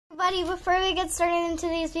everybody, before we get started in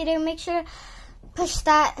today's video, make sure to push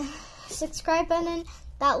that subscribe button,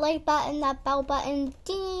 that like button, that bell button,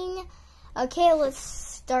 ding. Okay, let's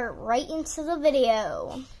start right into the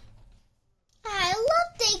video. I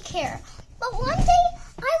love daycare, but one day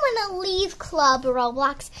I want to leave Club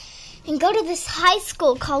Roblox and go to this high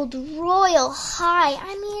school called Royal High.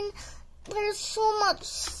 I mean, there's so much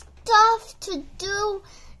stuff to do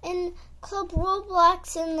in Club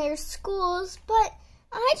Roblox in their schools, but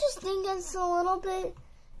I just think it's a little bit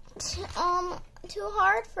too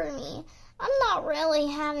hard for me. I'm not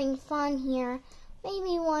really having fun here.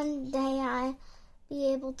 Maybe one day I'll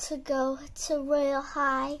be able to go to Royal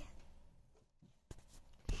High.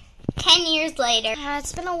 10 years later.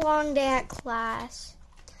 It's been a long day at class.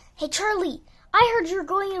 Hey Charlie, I heard you're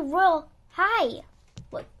going to Royal High.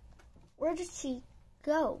 What? Where did she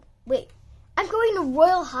go? Wait, I'm going to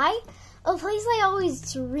Royal High? A place I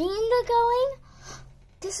always dreamed of going?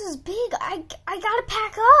 This is big. I gotta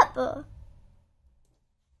pack up.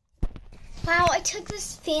 Wow, I took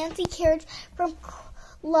this fancy carriage from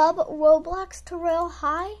Club Roblox to Royal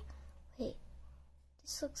High. Wait,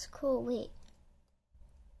 this looks cool. Wait.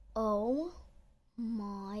 Oh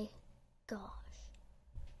my gosh.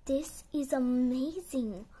 This is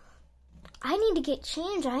amazing. I need to get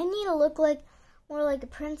changed. I need to look more like a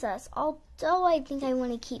princess. Although I think I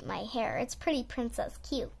want to keep my hair. It's pretty princess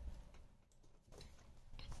cute.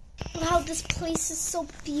 Wow, this place is so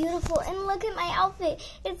beautiful. And look at my outfit.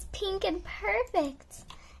 It's pink and perfect.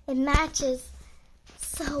 It matches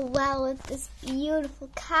so well with this beautiful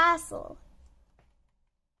castle.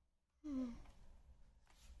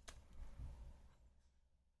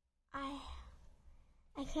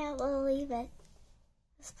 I can't believe it.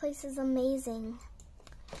 This place is amazing.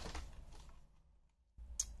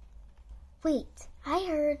 Wait, I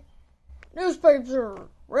heard newspaper,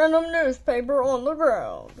 random newspaper on the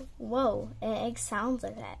ground. Whoa, it sounds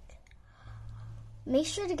like that. Make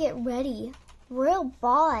sure to get ready. Royal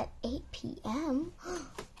Ball at 8 p.m.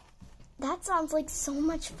 That sounds like so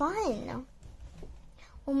much fun.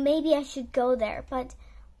 Well, maybe I should go there, but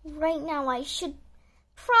right now I should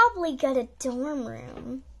probably get a dorm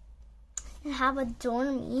room and have a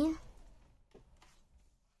dormie.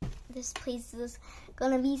 This place is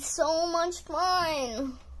gonna be so much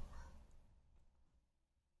fun.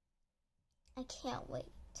 I can't wait.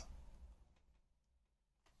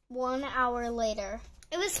 1 hour later.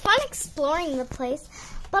 It was fun exploring the place,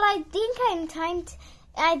 but I think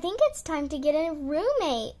it's time to get a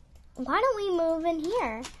roommate. Why don't we move in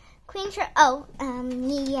here?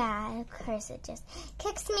 Yeah, of course it just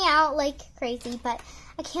kicks me out like crazy, but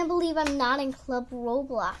I can't believe I'm not in Club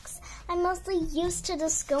Roblox. I'm mostly used to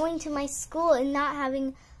just going to my school and not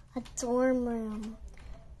having a dorm room.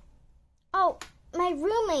 Oh, my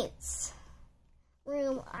roommate's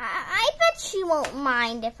room. I bet she won't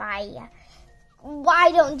mind if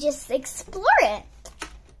why don't just explore it?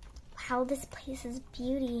 Wow, this place is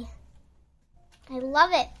beauty. I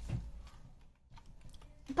love it.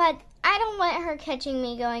 But I don't want her catching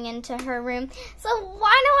me going into her room, so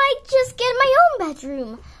why don't I just get my own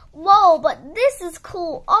bedroom? Whoa, but this is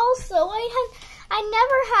cool. Also, I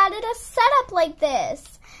never had it a setup like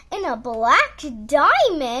this. In a black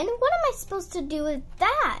diamond? What am I supposed to do with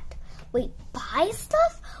that? Wait, buy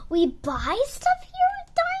stuff? We buy stuff here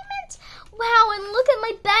with diamonds? Wow, and look at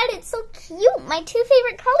my bed. It's so cute. My two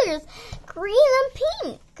favorite colors, green and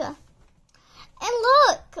pink. And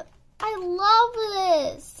look, I love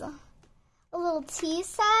this. A little tea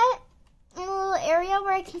set and a little area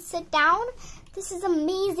where I can sit down. This is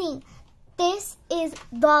amazing. This is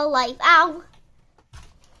the life. Ow.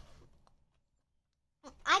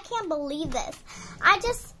 I can't believe this. I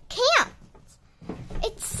just can't.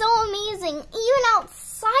 It's so amazing. Even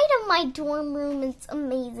outside of my dorm room, it's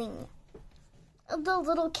amazing. The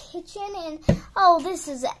little kitchen and, oh, this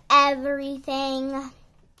is everything.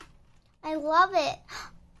 I love it.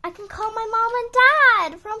 I can call my mom and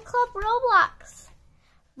dad from Club Roblox.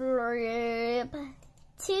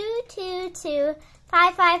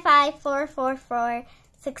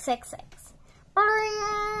 222-555-444-666.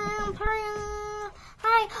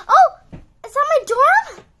 Hi. Oh, is that my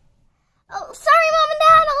dorm? Oh, sorry, Mom and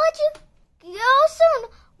Dad. I'll let you go soon.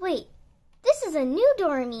 Wait, this is a new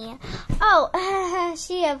dormie. Oh,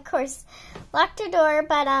 she, of course, locked her door,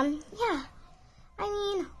 but, yeah.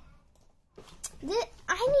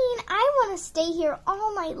 I want to stay here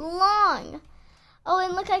all night long. Oh,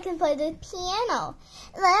 and look, I can play the piano.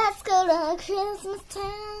 Let's go to Christmas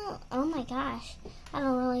Town. Oh my gosh, I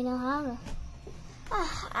don't really know how to.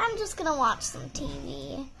 I'm just gonna watch some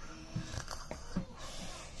TV.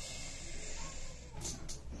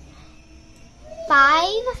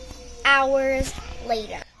 5 hours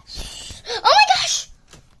later. Oh my gosh!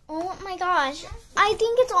 Oh my gosh. I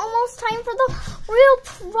think it's almost time for the real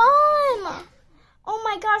prom. Oh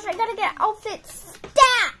my gosh, I gotta get outfits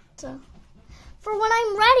stacked for when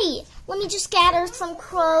I'm ready. Let me just gather some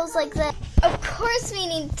clothes like that. Of course we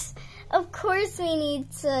need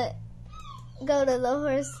to go to the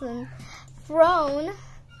horse and throne.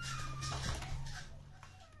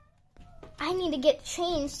 I need to get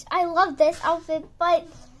changed. I love this outfit, but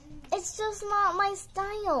it's just not my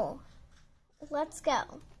style. Let's go.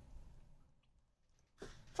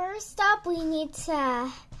 First up, we need to,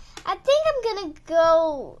 I think I'm gonna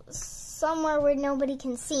go somewhere where nobody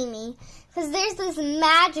can see me, because there's this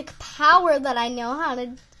magic power that I know how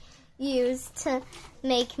to use to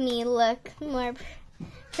make me look more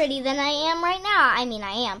pretty than I am right now. I mean,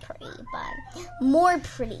 I am pretty, but more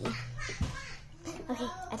pretty. Okay,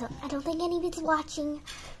 I don't think anybody's watching.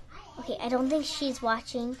 Okay, I don't think she's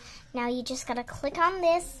watching. Now you just gotta click on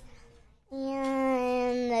this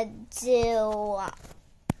and do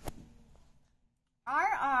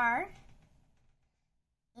RR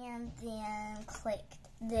and then click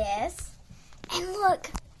this. And look,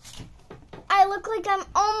 I look like I'm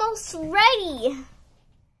almost ready.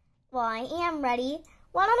 Well, I am ready.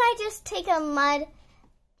 Why don't I just take a mud,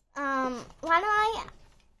 why don't I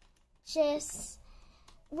just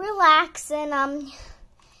relax and,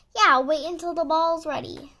 yeah, wait until the ball's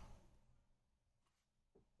ready.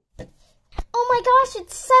 Oh my gosh,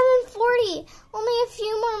 it's 7:40. Only a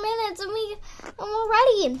few more minutes and we're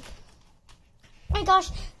ready. Oh my gosh,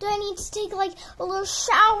 do I need to take like a little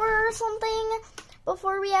shower or something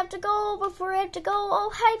before we have to go?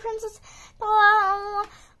 Oh, hi, Princess Bella.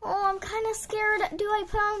 Oh, I'm kind of scared. Do I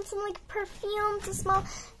put on some like perfume to smell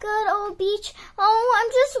good? Oh, beach. Oh, I'm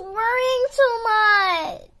just worrying too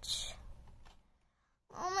much.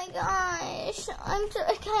 Oh my gosh, I'm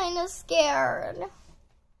kind of scared.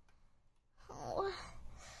 Oh,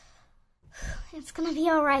 it's gonna be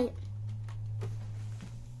all right.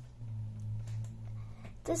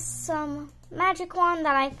 This magic wand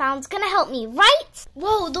that I found is gonna help me, right?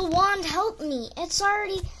 Whoa, the wand helped me. It's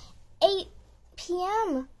already 8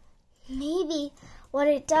 p.m. Maybe what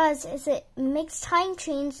it does is it makes time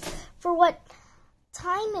change for what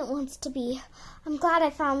time it wants to be. I'm glad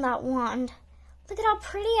I found that wand. Look at how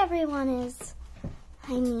pretty everyone is.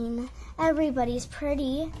 I mean, everybody's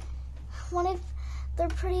pretty. What if they're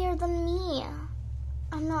prettier than me?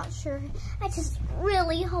 I'm not sure. I just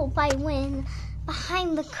really hope I win.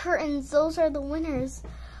 Behind the curtains, those are the winners.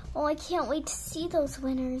 Oh, I can't wait to see those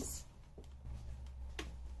winners.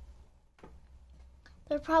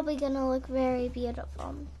 They're probably gonna look very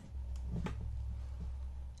beautiful.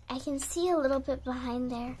 I can see a little bit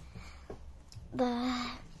behind there. The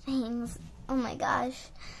things. Oh my gosh.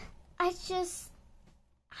 I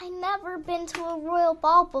never been to a royal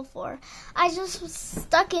ball before. I just was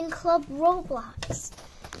stuck in Club Roblox.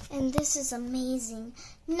 And this is amazing.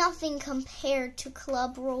 Nothing compared to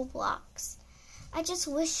Club Roblox. I just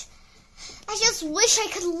wish I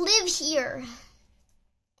could live here.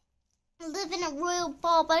 Live in a royal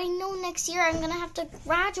ball, but I know next year I'm gonna have to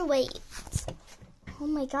graduate. Oh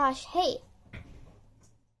my gosh, hey.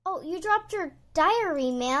 Oh, you dropped your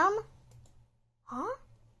diary, ma'am. Huh?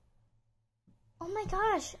 Oh my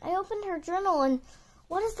gosh, I opened her journal and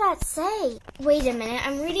what does that say? Wait a minute,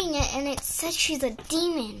 I'm reading it and it says she's a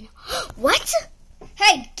demon. What?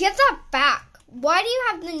 Hey, give that back. Why do you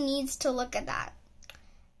have the needs to look at that?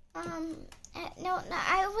 No,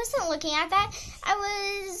 I wasn't looking at that. I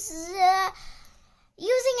was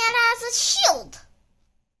using it as a shield.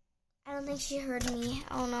 I don't think she heard me.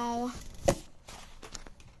 Oh no.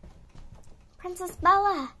 Princess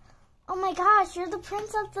Bella. Oh my gosh, you're the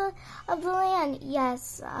prince of the land.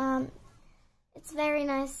 Yes, it's very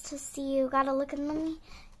nice to see you. Gotta look in the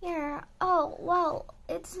mirror. Oh, well,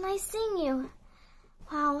 it's nice seeing you.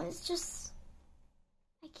 Wow, it's just,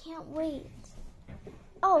 I can't wait.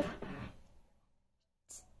 Oh,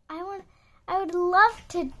 I would love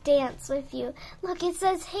to dance with you. Look, it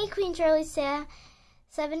says, hey, Queen Charlie 7,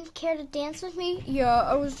 care to dance with me? Yeah,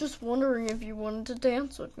 I was just wondering if you wanted to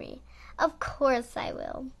dance with me. Of course I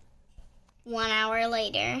will. 1 hour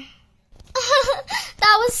later.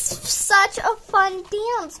 That was such a fun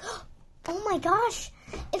dance. Oh my gosh,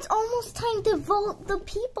 it's almost time to vote the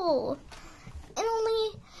people. In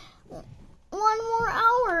only 1 more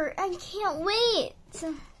hour. I can't wait.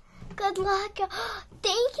 Good luck.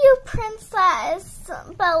 Thank you, Princess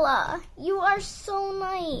Bella. You are so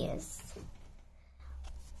nice.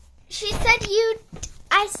 She said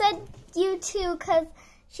I said you too, because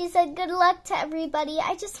she said good luck to everybody.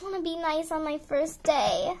 I just want to be nice on my first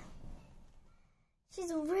day.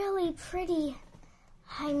 She's really really pretty.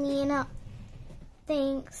 I mean,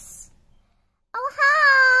 thanks. Oh,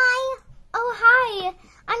 hi. Oh, hi.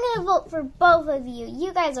 I'm going to vote for both of you.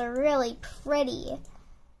 You guys are really pretty.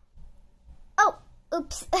 Oh,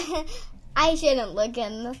 oops. I shouldn't look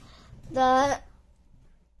in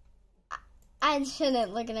I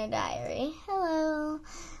shouldn't look in her diary. Hello.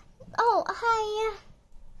 Oh, hi.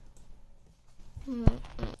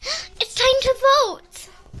 It's time to vote.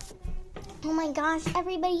 Oh my gosh,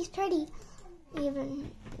 everybody's pretty.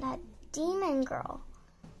 Even that demon girl.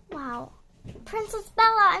 Wow. Princess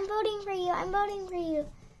Bella, I'm voting for you. I'm voting for you.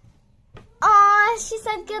 Aw, she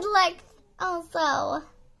said good luck also.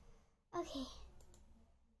 Okay.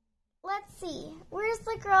 Let's see. Where's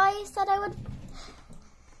the girl I said I would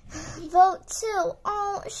vote to?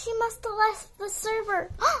 Oh, she must have left the server.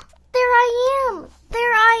 There I am.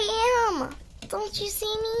 There I am. Don't you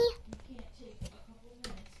see me?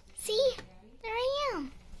 See? There I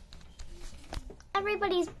am.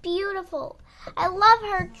 Everybody's beautiful. I love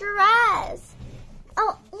her dress.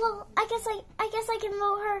 Oh, well, I guess I can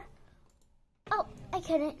vote her. Oh, I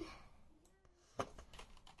couldn't.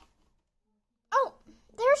 Oh,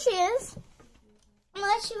 there she is.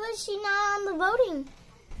 Was she not on the voting?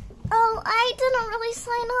 Oh, I didn't really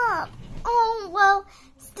sign up. Oh, well,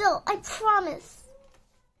 still, I promise.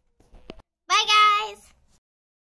 Bye, guys.